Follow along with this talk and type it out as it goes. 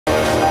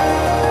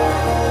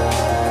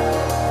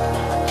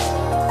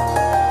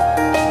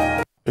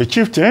A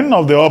chieftain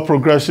of the All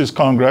Progressives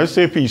Congress,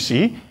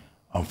 APC,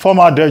 and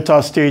former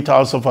Delta State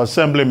House of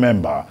Assembly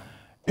member,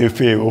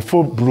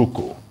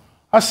 Ofobruku,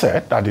 has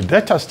said that the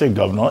Delta State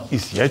governor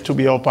is yet to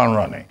be up and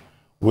running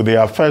with the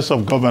affairs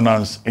of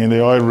governance in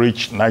the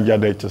oil-rich Niger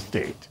Delta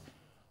State.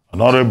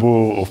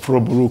 Honorable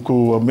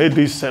Ofobruku made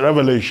this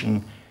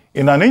revelation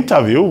in an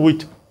interview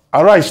with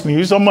Arise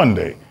News on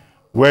Monday,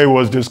 where he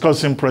was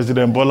discussing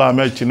President Bola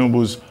Ahmed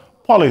Tinubu's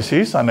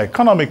policies and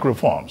economic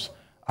reforms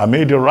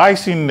amid the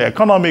rising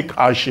economic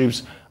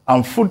hardships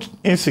and food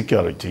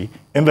insecurity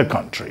in the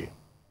country.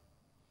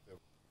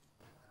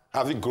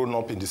 Having grown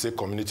up in the same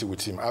community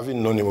with him,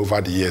 having known him over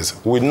the years,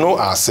 we know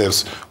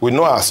ourselves, we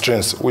know our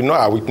strengths, we know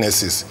our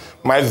weaknesses.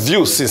 My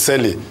view,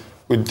 sincerely,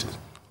 with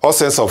all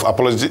sense of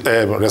apology,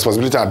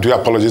 responsibility and due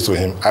apologies to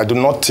him, I do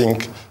not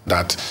think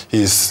that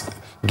he's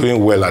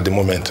doing well at the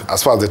moment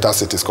as far as Delta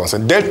State is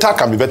concerned. Delta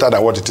can be better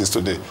than what it is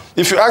today.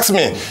 If you ask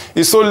me,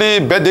 it's only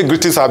birthday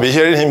greetings I've been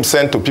hearing him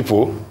send to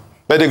people,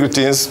 birthday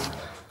greetings,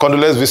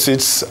 condolence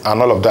visits,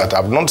 and all of that.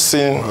 I've not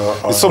seen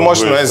so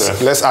much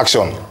noise, less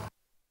action.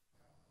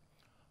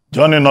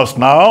 Joining us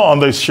now on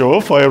this show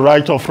for a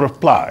right of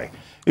reply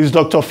is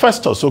Dr.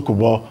 Festus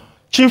Okubor,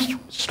 Chief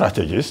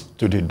Strategist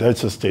to the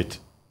Delta State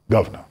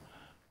Governor.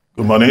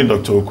 Good morning,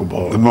 Dr.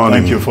 Okubor. Good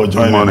morning. Thank you for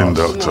joining us. Good morning,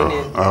 Doctor.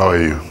 How are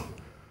you?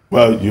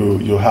 Well,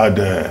 you had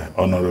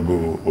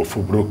Honorable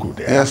Ofobruku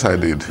there. Yes, I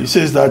did. He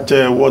says that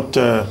what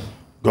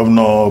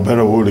Governor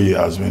Oborevwori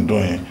has been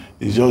doing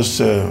is just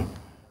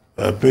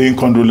paying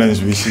condolence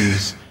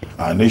visits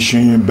and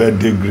issuing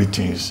birthday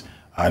greetings,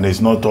 and it's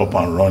not up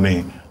and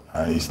running,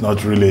 and it's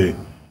not really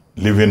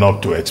living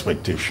up to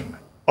expectation.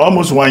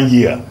 Almost 1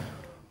 year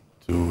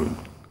to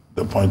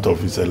the point of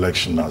his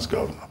election as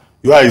governor.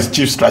 You are his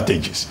chief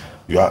strategist.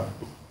 You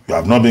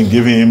have not been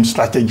giving him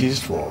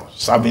strategies for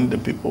serving the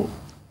people.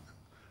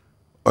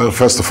 Well,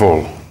 first of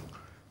all,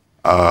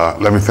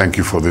 let me thank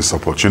you for this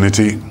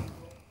opportunity.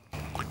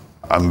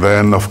 And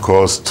then, of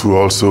course, to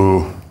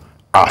also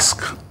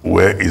ask,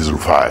 where is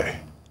Rufai?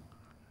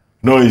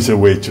 No, he's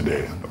away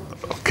today.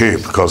 Okay,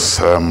 because,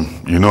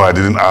 you know, I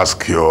didn't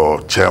ask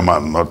your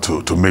chairman not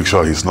to make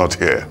sure he's not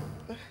here.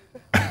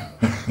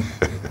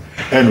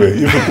 Anyway,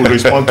 if you could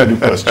respond to the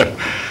question.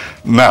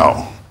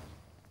 Now,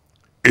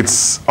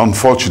 it's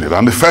unfortunate.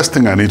 And the first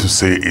thing I need to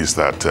say is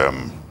that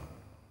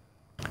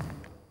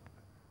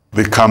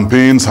the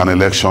campaigns and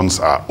elections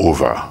are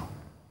over.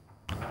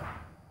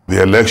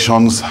 The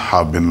elections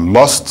have been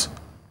lost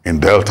in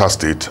Delta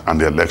State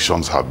and the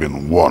elections have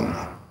been won.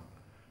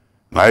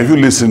 Now, if you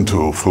listen to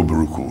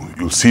Ofobruku,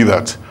 you'll see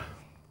that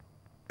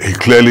he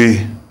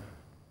clearly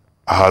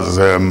has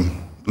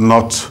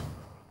not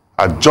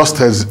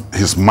adjusted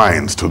his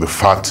mind to the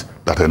fact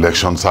that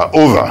elections are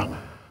over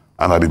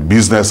and that the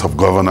business of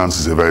governance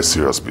is a very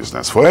serious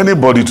business. For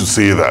anybody to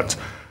say that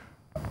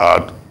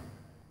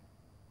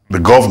the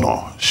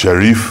governor,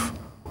 Sheriff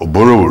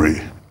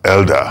Oborevwori,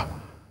 elder,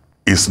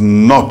 is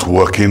not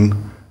working,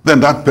 then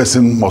that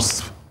person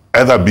must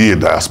either be a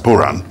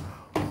diasporan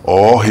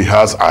or he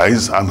has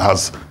eyes and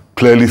has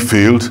clearly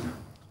failed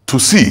to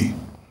see.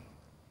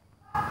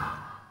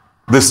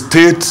 The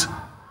state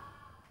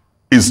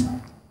is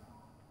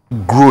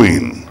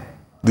growing,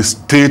 the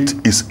state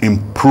is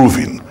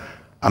improving,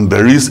 and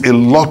there is a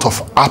lot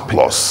of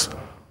applause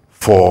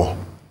for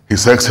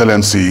His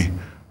Excellency,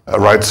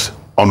 Right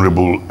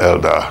Honorable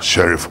Elder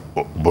Sheriff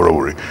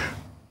Oborevwori.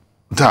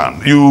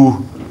 Dan,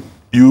 you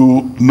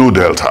know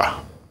Delta.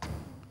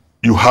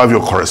 You have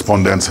your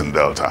correspondence in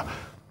Delta.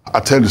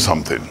 I'll tell you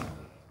something.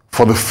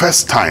 For the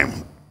first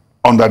time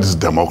under this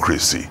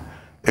democracy,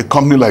 a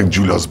company like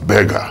Julius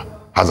Berger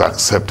has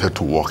accepted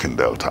to work in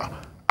Delta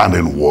and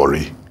in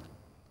Warri.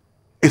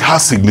 It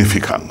has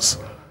significance.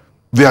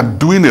 They are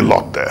doing a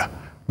lot there.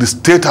 The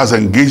state has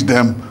engaged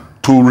them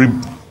to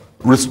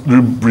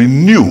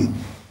renew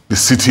the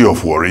city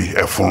of Warri,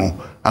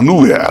 Efunu, and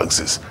Uwe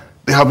axis.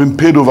 They have been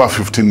paid over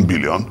 15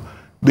 billion.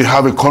 They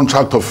have a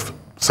contract of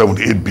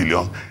 78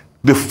 billion.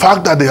 The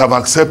fact that they have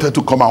accepted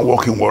to come and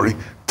work in Warri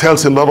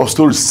tells a lot of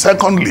stories.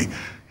 Secondly,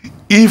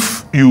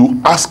 if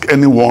you ask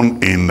anyone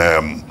in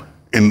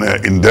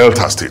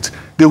Delta State,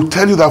 they will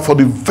tell you that for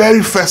the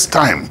very first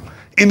time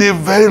in a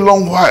very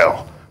long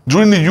while,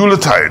 during the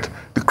Yuletide,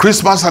 the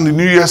Christmas and the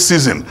New Year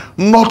season,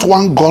 not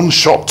one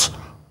gunshot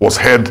was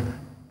heard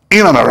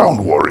in and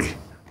around Warri.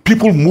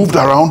 People moved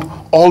around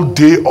all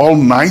day, all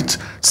night.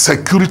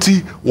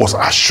 Security was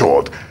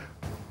assured.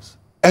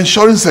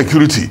 Ensuring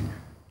security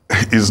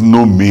is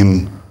no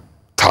mean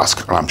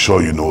task, and I'm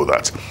sure you know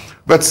that.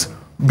 But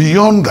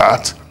beyond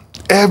that,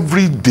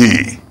 every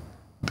day,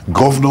 the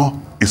governor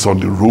is on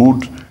the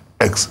road,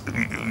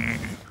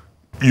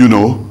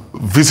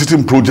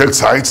 visiting project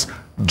sites,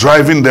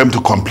 driving them to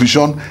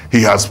completion.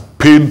 He has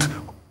paid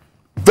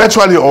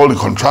virtually all the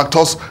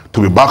contractors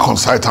to be back on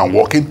site and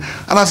working.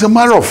 And as a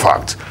matter of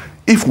fact,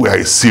 if we are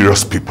a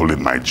serious people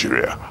in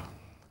Nigeria,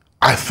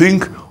 I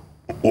think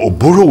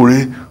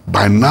Oborevwori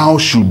by now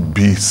should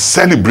be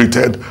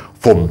celebrated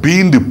for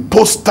being the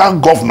poster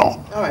governor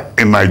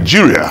in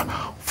Nigeria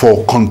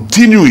for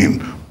continuing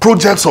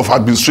projects of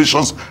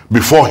administrations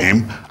before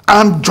him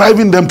and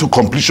driving them to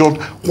completion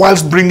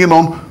whilst bringing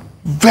on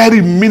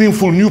very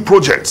meaningful new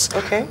projects.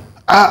 Okay.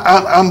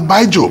 And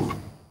by Job,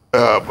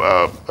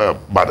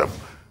 madam,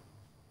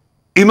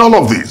 in all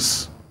of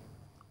this,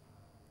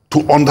 to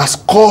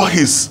underscore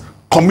his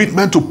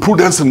commitment to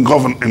prudence in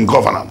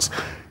governance,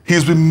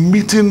 he's been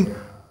meeting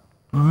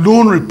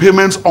loan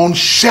repayments on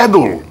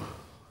schedule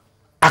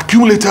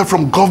accumulated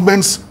from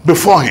governments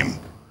before him.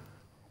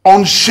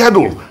 On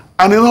schedule.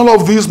 And in all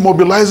of these,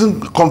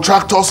 mobilizing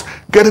contractors,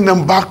 getting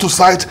them back to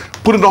site,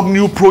 putting up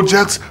new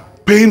projects,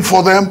 paying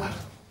for them.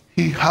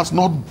 He has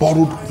not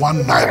borrowed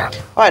 1 naira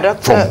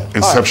from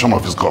inception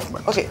of his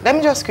government. Okay, let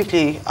me just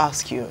quickly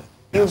ask you.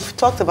 You've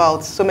talked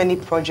about so many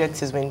projects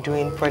he's been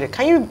doing.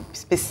 Can you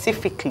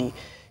specifically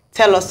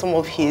tell us some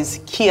of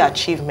his key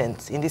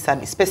achievements in this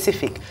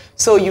specific?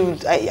 So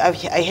I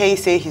hear you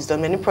say he's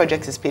done many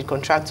projects, he's paid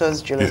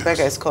contractors, Julius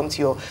Berger has come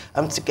to your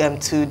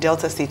to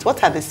Delta State.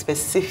 What are the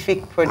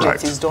specific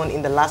projects he's done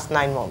in the last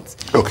 9 months?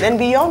 Okay. Then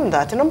beyond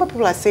that, a number of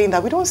people are saying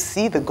that we don't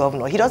see the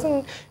governor. He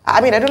doesn't,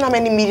 I mean, I don't know how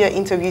many media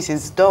interviews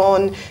he's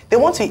done. They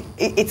want to,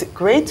 it's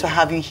great to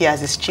have you here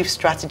as his chief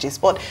strategist,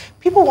 but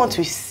people want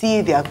to see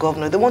their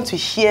governor. They want to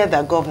hear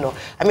their governor.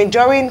 I mean,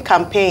 during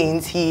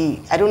campaigns,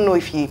 I don't know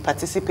if he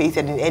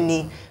participated in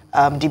any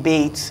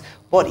debates,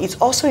 but it's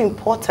also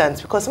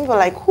important because some people are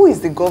like, who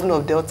is the governor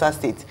of Delta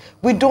State?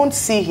 We don't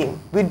see him.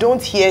 We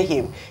don't hear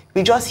him.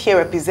 We just hear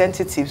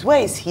representatives.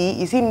 Where is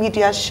he? Is he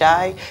media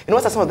shy? You know,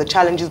 what are some of the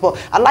challenges? But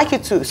I'd like you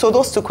to, so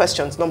those 2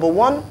 questions. Number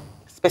 1,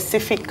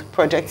 specific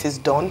projects is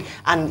done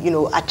and, you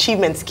know,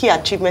 achievements, key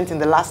achievements in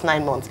the last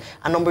 9 months.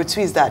 And number 2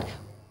 is that,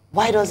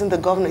 why doesn't the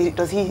governor,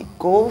 does he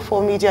go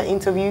for media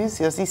interviews?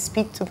 Does he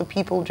speak to the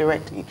people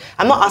directly?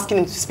 I'm not asking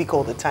him to speak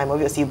all the time.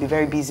 Obviously, he'll be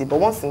very busy, but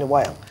once in a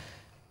while.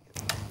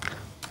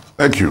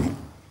 Thank you.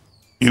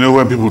 You know,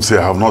 when people say,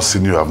 I have not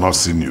seen you, I have not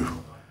seen you,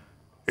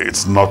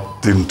 it's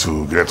nothing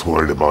to get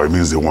worried about. It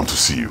means they want to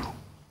see you.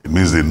 It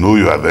means they know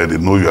you are there, they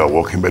know you are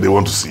working, but they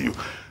want to see you.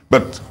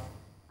 But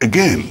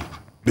again,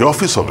 the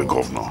office of the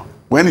governor,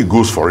 when he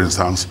goes, for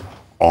instance,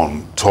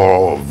 on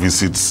tour,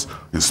 visits,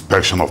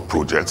 inspection of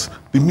projects,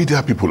 the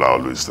media people are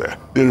always there.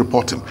 They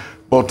report him.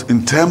 But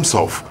in terms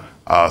of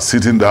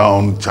sitting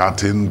down,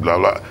 chatting, blah,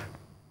 blah,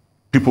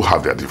 people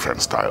have their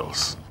different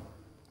styles.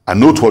 I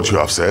note what you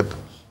have said.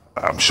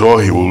 I'm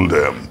sure he will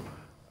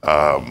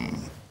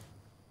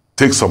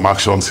take some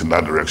actions in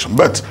that direction.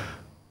 But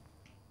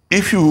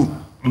if you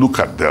look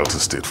at Delta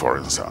State, for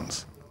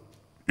instance,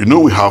 you know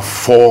we have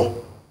 4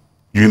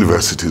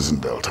 universities in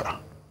Delta.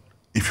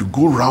 If you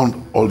go around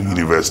all the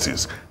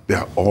universities, they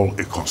are all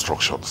a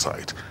construction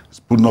site. It's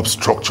putting up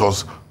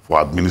structures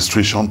for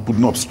administration,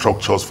 putting up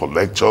structures for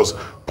lectures,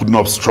 putting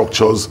up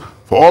structures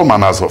for all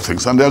manners of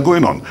things, and they are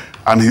going on.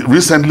 And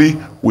recently,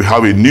 we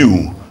have a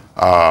new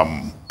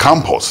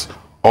campus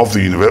of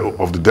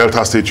the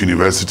Delta State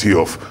University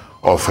of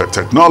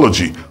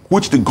Technology,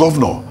 which the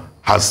governor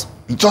has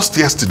just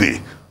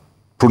yesterday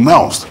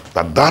pronounced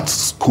that that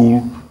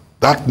school,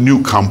 that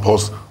new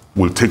campus,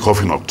 will take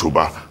off in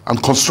October,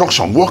 and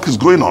construction work is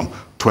going on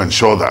to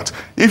ensure that.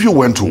 If you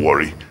went to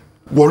Warri,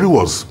 Warri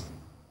was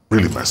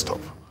really messed up.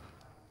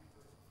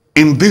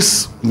 In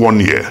this 1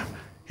 year,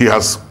 he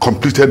has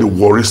completed the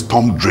Warri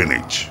storm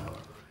drainage.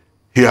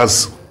 He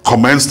has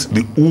commenced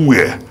the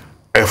Uwe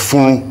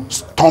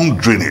storm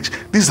drainage.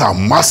 These are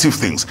massive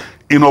things.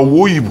 In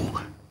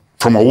Owoyibu,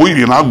 from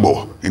Owoyibu in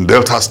Agbo, in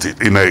Delta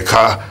State, in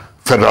Eka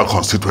Federal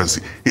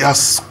Constituency, he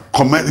has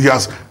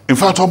in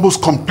fact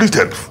almost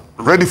completed,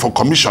 ready for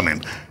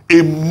commissioning,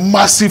 a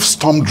massive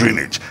storm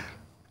drainage,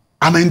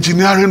 an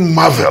engineering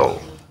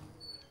marvel.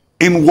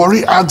 In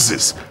Warri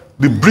axis,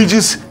 the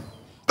bridges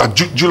that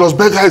Julius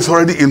Berger is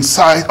already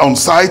on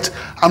site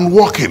and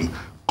working.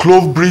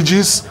 Clove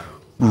bridges,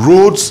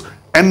 roads,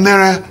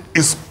 Enere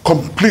is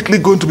completely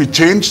going to be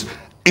changed.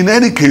 In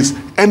any case,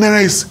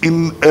 Enere is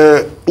in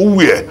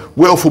Uwe,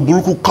 where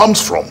Ofobruku comes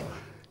from.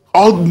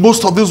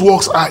 Most of these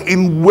works are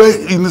in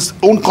his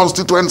own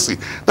constituency.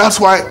 That's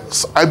why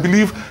I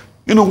believe,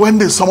 you know, when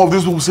some of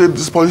these people say,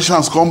 these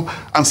politicians come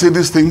and say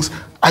these things,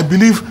 I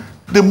believe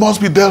there must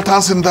be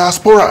Deltans in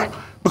diaspora,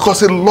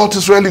 because a lot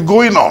is really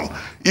going on.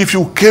 If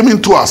you came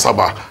into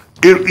Asaba,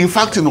 in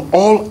fact, in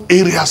all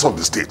areas of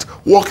the state,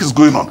 work is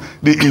going on.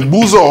 The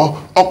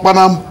Ibuzo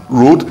Okpanam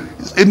Road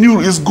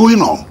is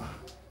going on.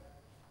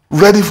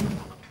 Ready,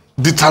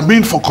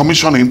 determined for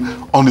commissioning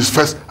on his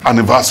first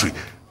anniversary.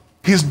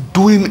 He's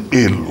doing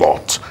a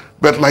lot.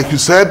 But like you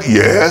said,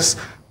 yes,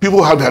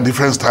 people have their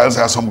different styles.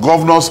 There are some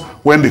governors,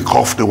 when they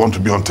cough, they want to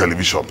be on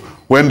television.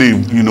 When they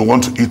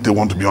want to eat, they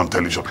want to be on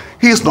television.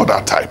 He's not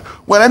that type.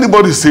 When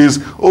anybody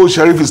says, oh,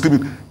 Sheriff is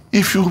sleeping,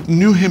 if you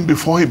knew him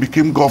before he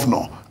became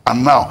governor,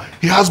 and now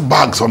he has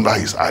bags under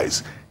his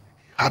eyes,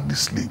 he hardly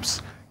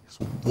sleeps.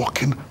 He's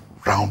walking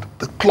round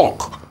the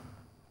clock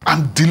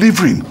and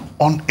delivering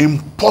on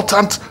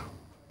important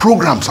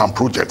programs and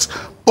projects.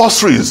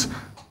 Bursaries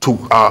to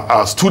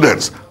our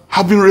students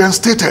have been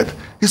reinstated.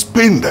 He's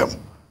paying them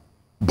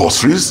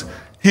bursaries.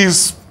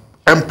 He's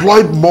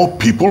employed more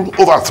people.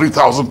 Over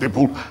 3,000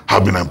 people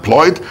have been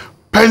employed.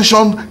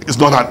 Pension is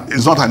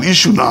not an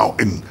issue now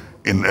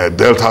in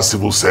Delta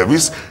Civil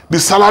Service. The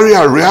salary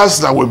arrears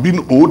that were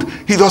being owed,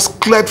 he just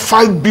cleared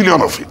 5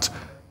 billion of it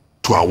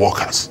to our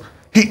workers.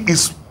 He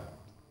is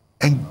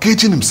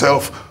engaging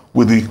himself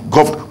with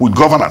with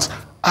governance,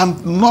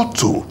 and not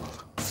to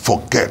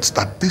forget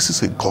that this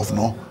is a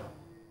governor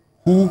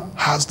who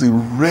has the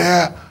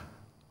rare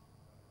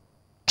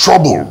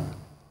trouble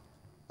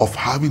of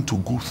having to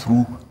go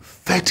through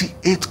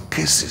 38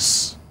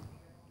 cases,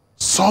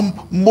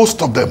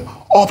 most of them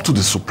up to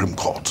the Supreme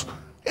Court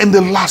in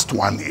the last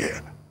 1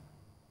 year.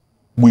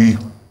 We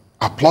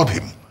applaud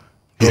him.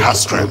 He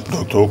has strength.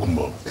 Dr.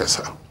 Okubor. Yes,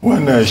 sir.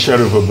 When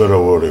Sheriff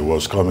Oborevwori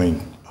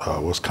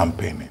was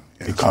campaigning,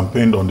 he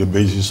campaigned on the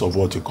basis of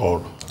what he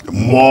called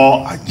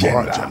more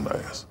agenda.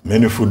 Yes.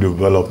 Meaningful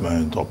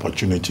development,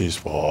 opportunities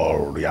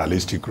for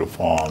realistic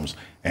reforms,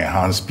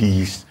 enhanced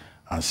peace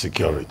and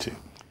security.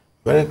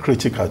 Very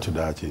critical to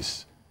that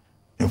is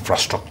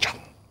infrastructure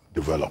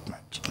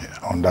development,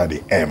 under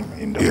the M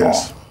in the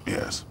Yes, law.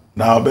 yes.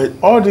 Now, but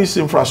all these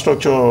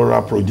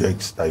infrastructural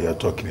projects that you're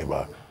talking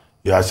about,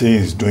 you are saying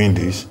he's doing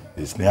this,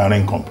 it's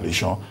nearing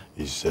completion,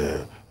 he's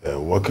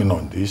working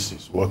on this,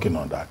 he's working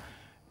on that.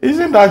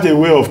 Isn't that a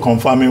way of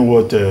confirming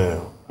what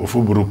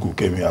Ofobruku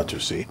came here to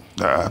say?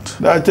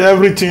 That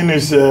everything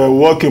is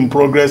work in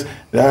progress,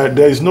 that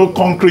there is no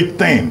concrete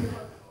thing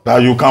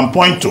that you can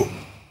point to.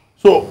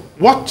 So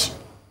what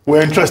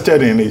we're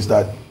interested in is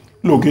that,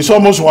 look, it's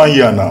almost 1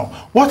 year now.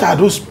 What are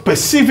those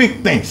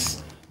specific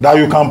things that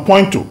you can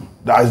point to?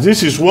 That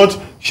this is what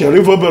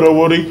Sheriff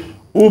Oborevwori,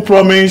 who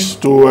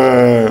promised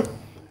to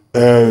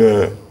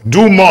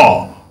do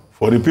more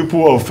for the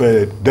people of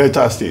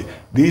Delta State.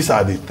 These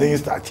are the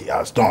things that he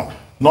has done.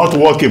 Not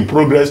work in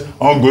progress,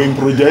 ongoing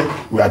project.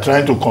 We are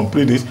trying to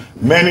complete this,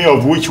 many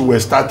of which were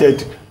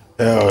started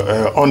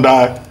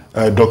under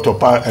Dr.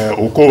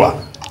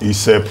 Okubor,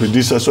 his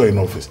predecessor in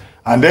office.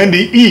 And then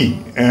the E,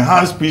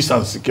 enhanced peace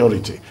and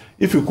security.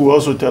 If you could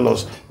also tell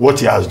us what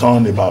he has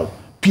done about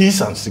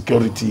peace and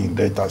security in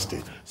Delta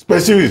State.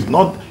 Specifically,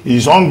 not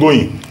he's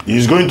ongoing,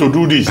 he's going to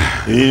do this,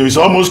 he is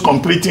almost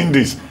completing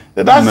this.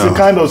 That's the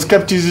kind of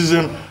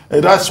skepticism,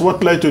 that's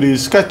what led to the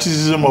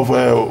skepticism of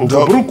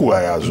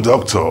Ofobruku.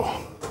 Doctor,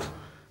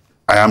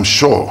 I am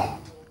sure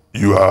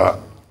you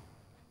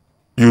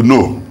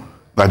know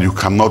that you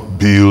cannot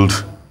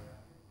build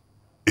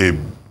a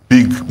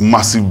big,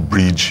 massive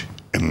bridge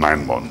in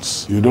 9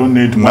 months. You don't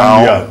need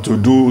 1 year to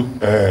do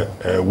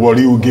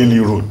Warri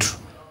Road,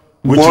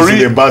 which is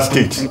in a bad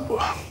state.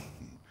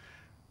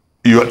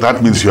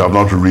 That means you have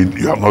not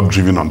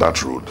driven on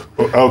that road.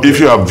 Okay. If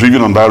you have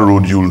driven on that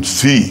road, you'll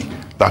see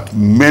that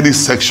many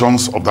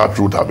sections of that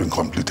road have been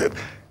completed.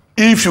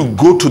 If you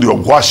go to the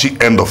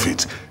Ogwashi end of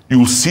it,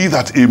 you'll see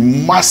that a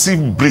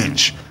massive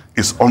bridge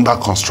is under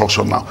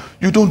construction now.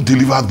 You don't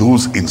deliver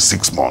those in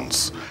 6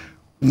 months.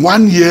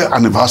 1 year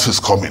anniversary is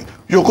coming.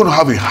 You're going to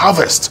have a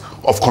harvest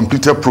of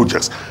completed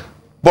projects.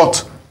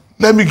 But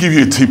let me give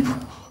you a tip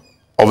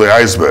of the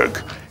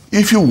iceberg.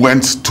 If you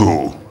went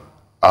to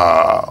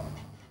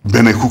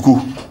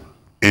Benekuku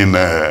in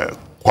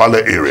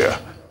Kwale area,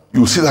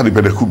 you see that the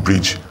Benekuku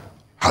bridge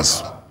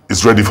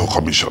is ready for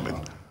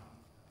commissioning.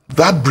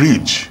 That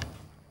bridge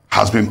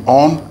has been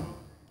on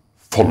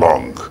for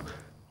long.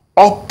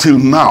 Up till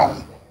now,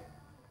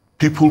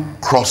 people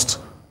crossed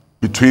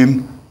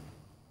between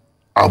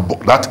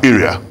that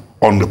area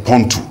on the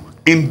pontoon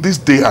in this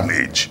day and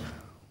age.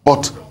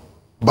 But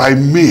by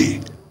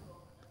May,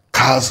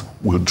 cars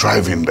will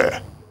drive in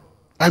there.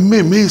 By May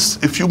is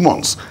a few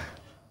months.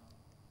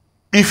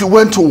 If you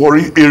went to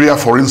Warri area,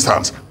 for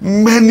instance,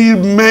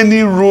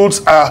 many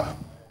roads are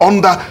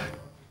under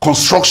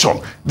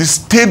construction. The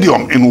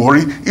stadium in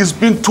Warri is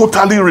being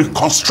totally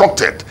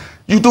reconstructed.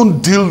 You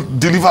don't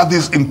deliver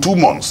this in 2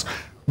 months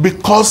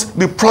because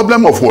the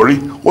problem of Warri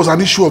was an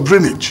issue of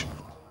drainage.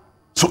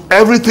 So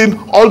everything,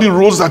 all the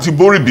roads that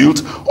Ibori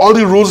built, all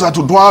the roads that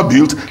Udwa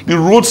built, the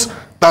roads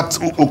that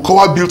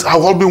Okowa built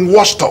have all been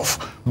washed off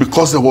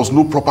because there was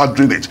no proper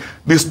drainage.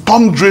 The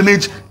storm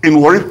drainage in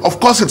Warri, of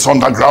course it's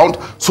underground,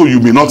 so you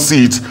may not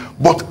see it,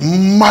 but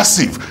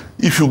massive.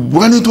 If you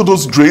went into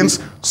those drains,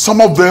 some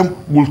of them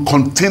will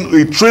contain,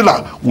 a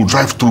trailer will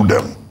drive through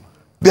them.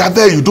 They are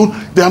there,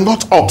 they are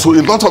not up. So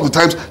a lot of the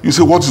times you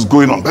say, what is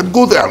going on? But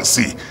go there and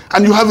see.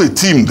 And you have a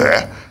team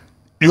there.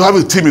 You have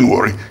a team in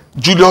Warri.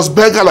 Julius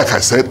Berger, like I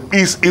said,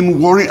 is in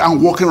Warri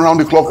and walking around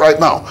the clock right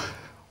now.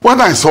 When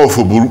I saw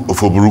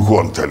Ofobruku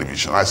on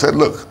television, I said,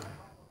 look,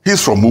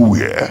 he's from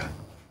Uwe.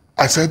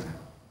 I said,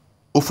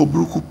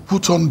 Ofobruku,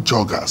 put on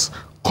joggers,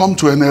 come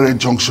to NRA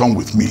Junction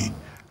with me,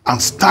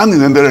 and stand in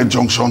NRA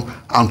Junction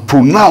and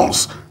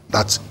pronounce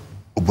that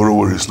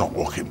Oborevwori is not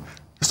working.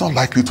 It's not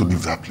likely to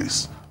leave that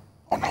place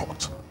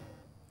unhurt.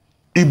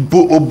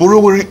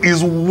 Oborevwori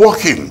is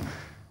working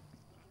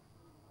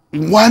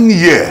 1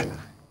 year.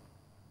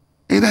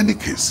 In any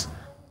case,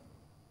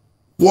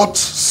 what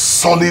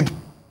solid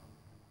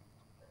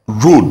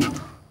road,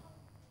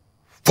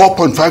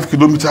 4.5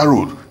 kilometer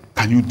road,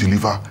 can you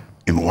deliver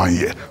in 1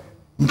 year?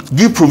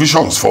 give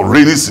provisions for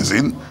rainy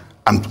season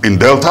and in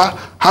Delta,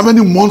 how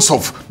many months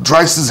of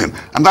dry season?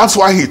 And that's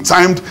why he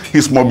timed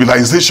his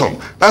mobilization.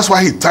 That's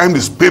why he timed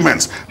his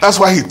payments. That's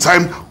why he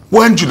timed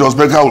when Julius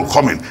Berger will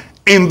come in.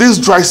 In this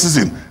dry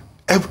season,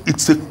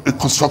 it's a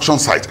construction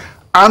site.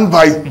 And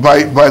by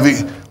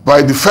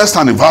the first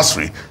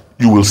anniversary,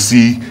 you will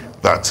see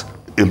that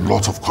a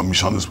lot of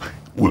commissions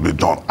will be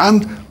done.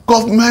 And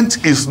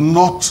government is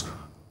not,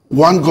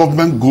 one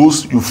government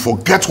goes, you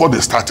forget what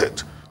they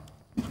started.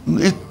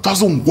 It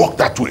doesn't work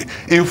that way.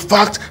 In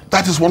fact,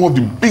 that is one of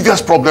the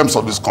biggest problems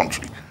of this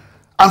country.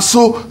 And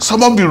so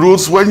some of the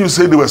roads, when you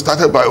say they were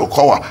started by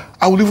Okubor,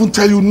 I will even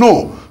tell you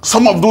no.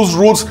 Some of those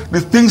roads, the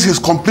things he's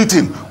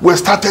completing, were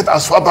started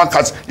as far back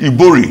as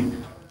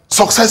Ibori.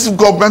 Successive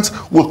governments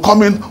will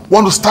come in,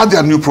 want to start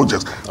their new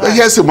projects. But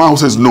here's a man who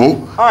says,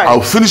 no,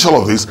 I'll finish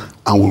all of this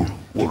and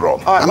we'll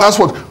run. And that's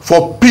what,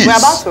 for peace, we're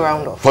about to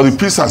round off. For the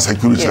peace and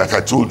security, like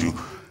I told you,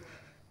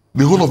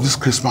 the whole of this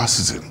Christmas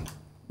season,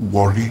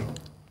 Warri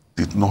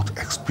did not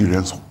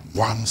experience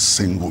one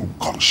single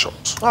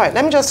gunshot. All right,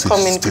 let me just come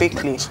in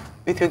quickly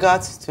with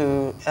regards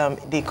to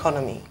the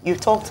economy.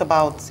 You've talked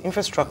about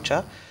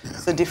infrastructure,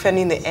 so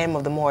defending the aim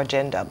of the more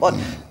agenda. But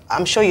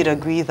I'm sure you'd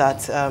agree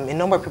that a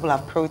number of people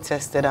have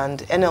protested, and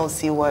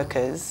NLC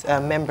workers,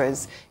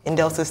 members in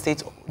Delta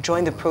State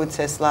joined the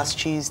protest last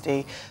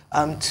Tuesday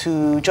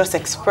to just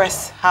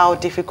express how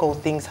difficult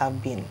things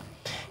have been.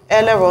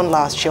 Earlier on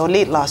last year, or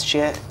late last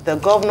year, the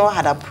governor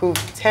had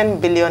approved 10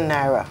 billion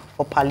naira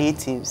for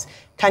palliatives.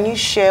 Can you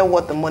share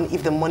what the money,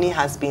 if the money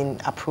has been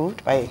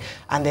approved by,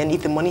 and then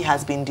if the money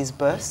has been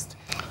disbursed?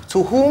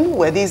 To whom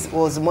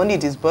was money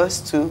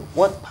disbursed to?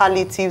 What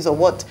palliatives or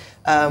what?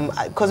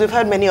 Because we've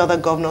heard many other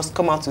governors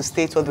come out to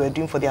state what they were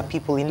doing for their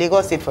people. In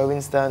Lagos State, for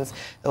instance,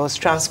 there was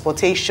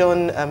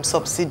transportation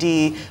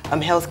subsidy,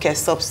 healthcare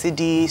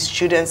subsidy,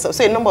 students,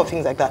 so a number of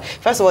things like that.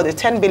 First of all, the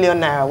 10 billion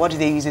naira, what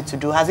did they use it to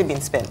do? Has it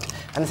been spent?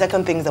 And the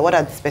second thing is that what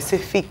are the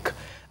specific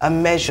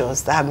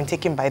measures that have been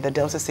taken by the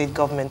Delta State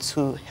government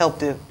to help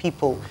the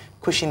people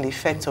cushion the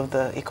effects of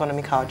the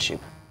economic hardship?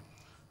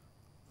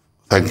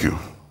 Thank you.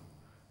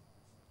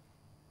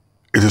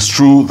 It is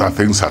true that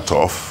things are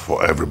tough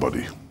for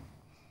everybody.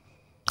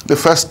 The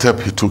first step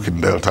he took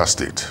in Delta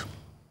State,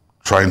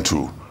 trying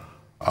to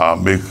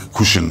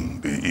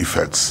cushion the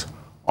effects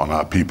on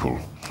our people,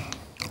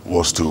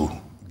 was to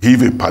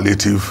give a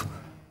palliative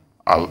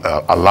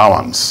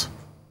allowance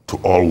to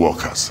all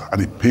workers.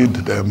 And he paid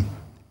them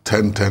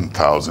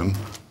 10,000,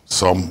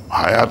 some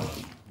hired,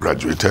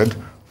 graduated,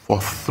 for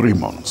 3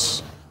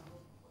 months.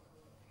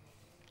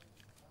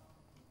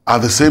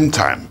 At the same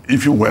time,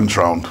 if you went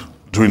round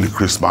during the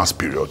Christmas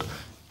period,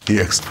 he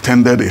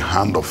extended a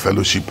hand of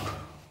fellowship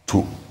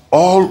to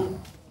all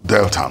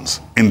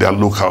Deltans in their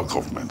local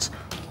governments.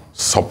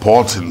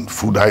 Support in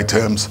food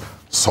items,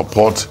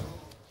 support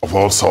of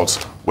all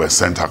sorts were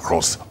sent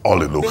across all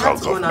the local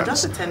governments. Now,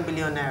 just the 10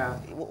 billion naira,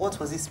 what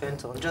was it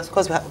spent on? Just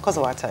because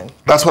of our time?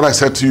 That's what I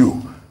said to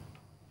you.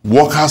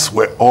 Workers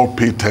were all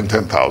paid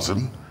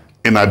 10,000.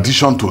 In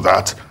addition to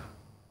that,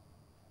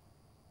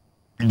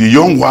 the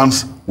young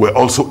ones were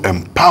also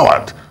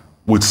empowered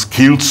with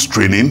skills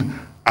training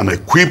and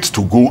equipped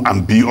to go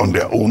and be on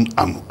their own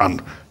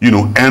and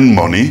earn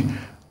money.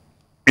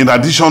 In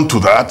addition to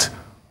that,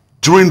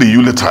 during the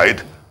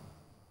Yuletide,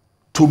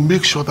 to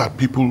make sure that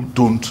people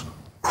don't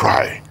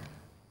cry,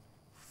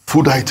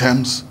 food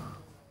items,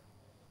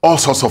 all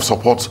sorts of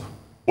support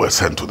were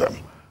sent to them.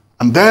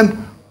 And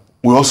then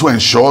we also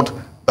ensured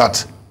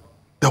that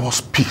there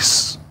was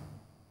peace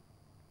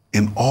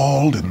in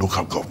all the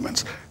local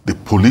governments. The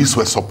police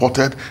were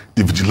supported,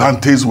 the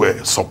vigilantes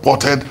were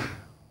supported,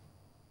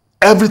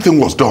 everything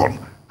was done.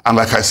 And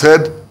like I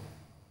said,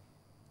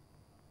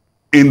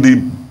 in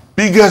the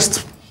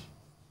biggest,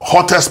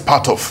 hottest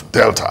part of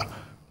Delta,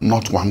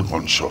 not one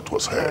gunshot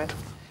was heard. Right.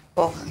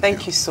 Well,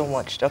 thank you so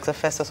much, Dr.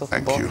 Festus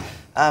Okubor. Thank you.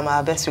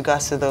 Our best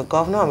regards to the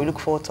governor, and we look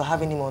forward to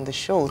having him on the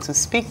show to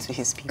speak to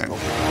his people.